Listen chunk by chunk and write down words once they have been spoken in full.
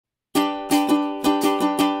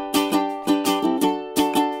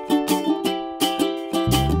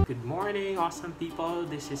awesome people.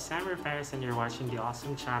 This is Sam Paris and you're watching the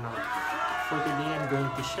Awesome Channel. For today, I'm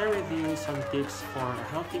going to share with you some tips for a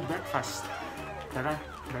healthy breakfast. Tara,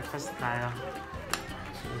 breakfast tayo.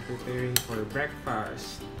 So, I'm preparing for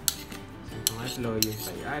breakfast. So, yung pangatlo, yung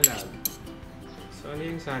pay-alab. So, ano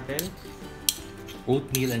yung sa atin?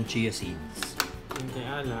 Oatmeal and chia seeds. Yung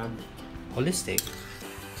pay-alab. Holistic.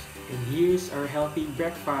 And here's our healthy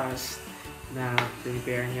breakfast na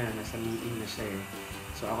prepare niya. Nasa meeting na siya eh.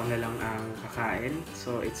 So ako na lang ang kakain.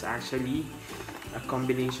 So it's actually a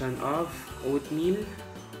combination of oatmeal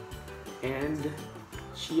and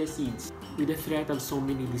chia seeds. With the threat of so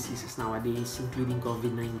many diseases nowadays, including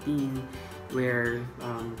COVID-19, where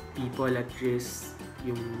people at risk,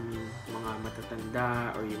 yung mga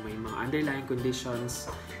matatanda or yung may mga underlying conditions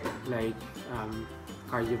like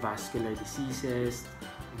cardiovascular diseases,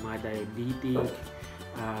 mga diabetic,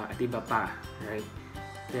 at iba pa, right?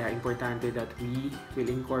 Kaya importante that we will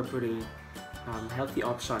incorporate healthy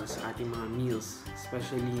options sa ating mga meals,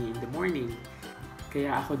 especially in the morning.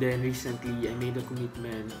 Kaya ako din recently, I made a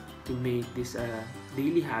commitment to make this a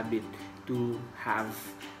daily habit to have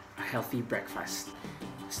a healthy breakfast.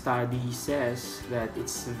 Study says that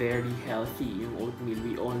it's very healthy, yung oatmeal.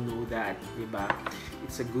 We all know that, diba?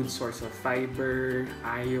 It's a good source of fiber,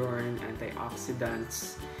 iron,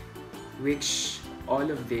 antioxidants, which all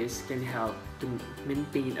of this can help to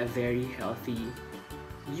maintain a very healthy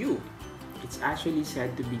you. It's actually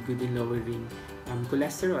said to be good in lowering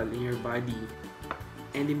cholesterol in your body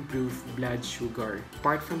and improve blood sugar.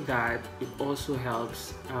 Apart from that, it also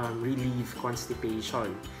helps relieve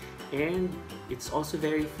constipation. And it's also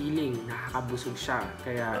very filling, nakakabusog siya.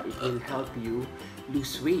 Kaya it will help you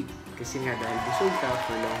lose weight. Kasi nga dahil busog ka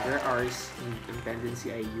for longer hours, ang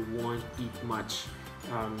tendency ay you won't eat much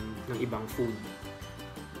ng ibang food.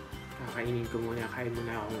 Kakainin ko muna, kain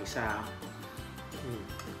muna akong isa.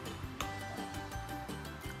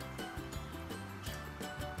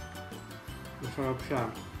 Masarap siya.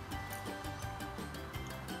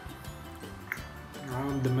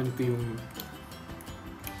 Nakaramdaman ko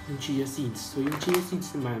yung chia seeds. So yung chia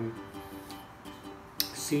seeds naman,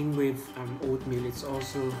 same with oatmeal, it's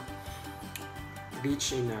also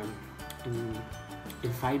rich in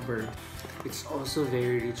fiber. It's also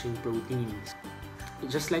very rich in proteins.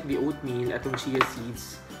 Just like the oatmeal, atong chia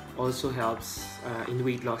seeds also helps in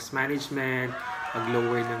weight loss management,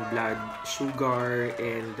 pag-lower ng blood sugar,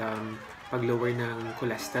 and pag-lower ng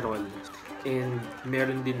cholesterol. And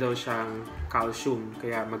meron din daw siyang calcium,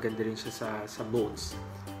 kaya maganda rin siya sa bones.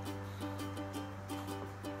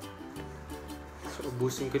 So,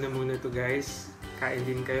 ubusin ko na muna to guys. Kain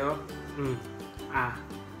din kayo.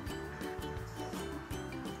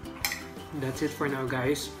 That's it for now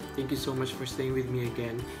guys. Thank you so much for staying with me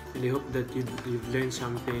again, and I hope that you've learned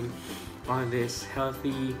something on this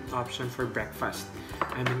healthy option for breakfast.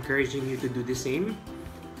 I'm encouraging you to do the same.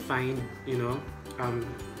 Find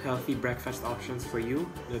healthy breakfast options for you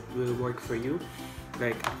that will work for you.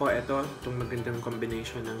 Like ako, itong magandang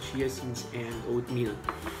combination ng chia seeds and oatmeal.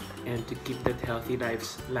 And to keep that healthy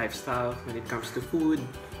lifestyle when it comes to food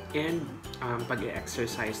and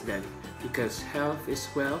pag-exercise then, because health is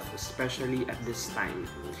wealth, especially at this time.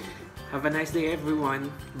 Have a nice day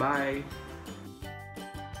everyone. Bye!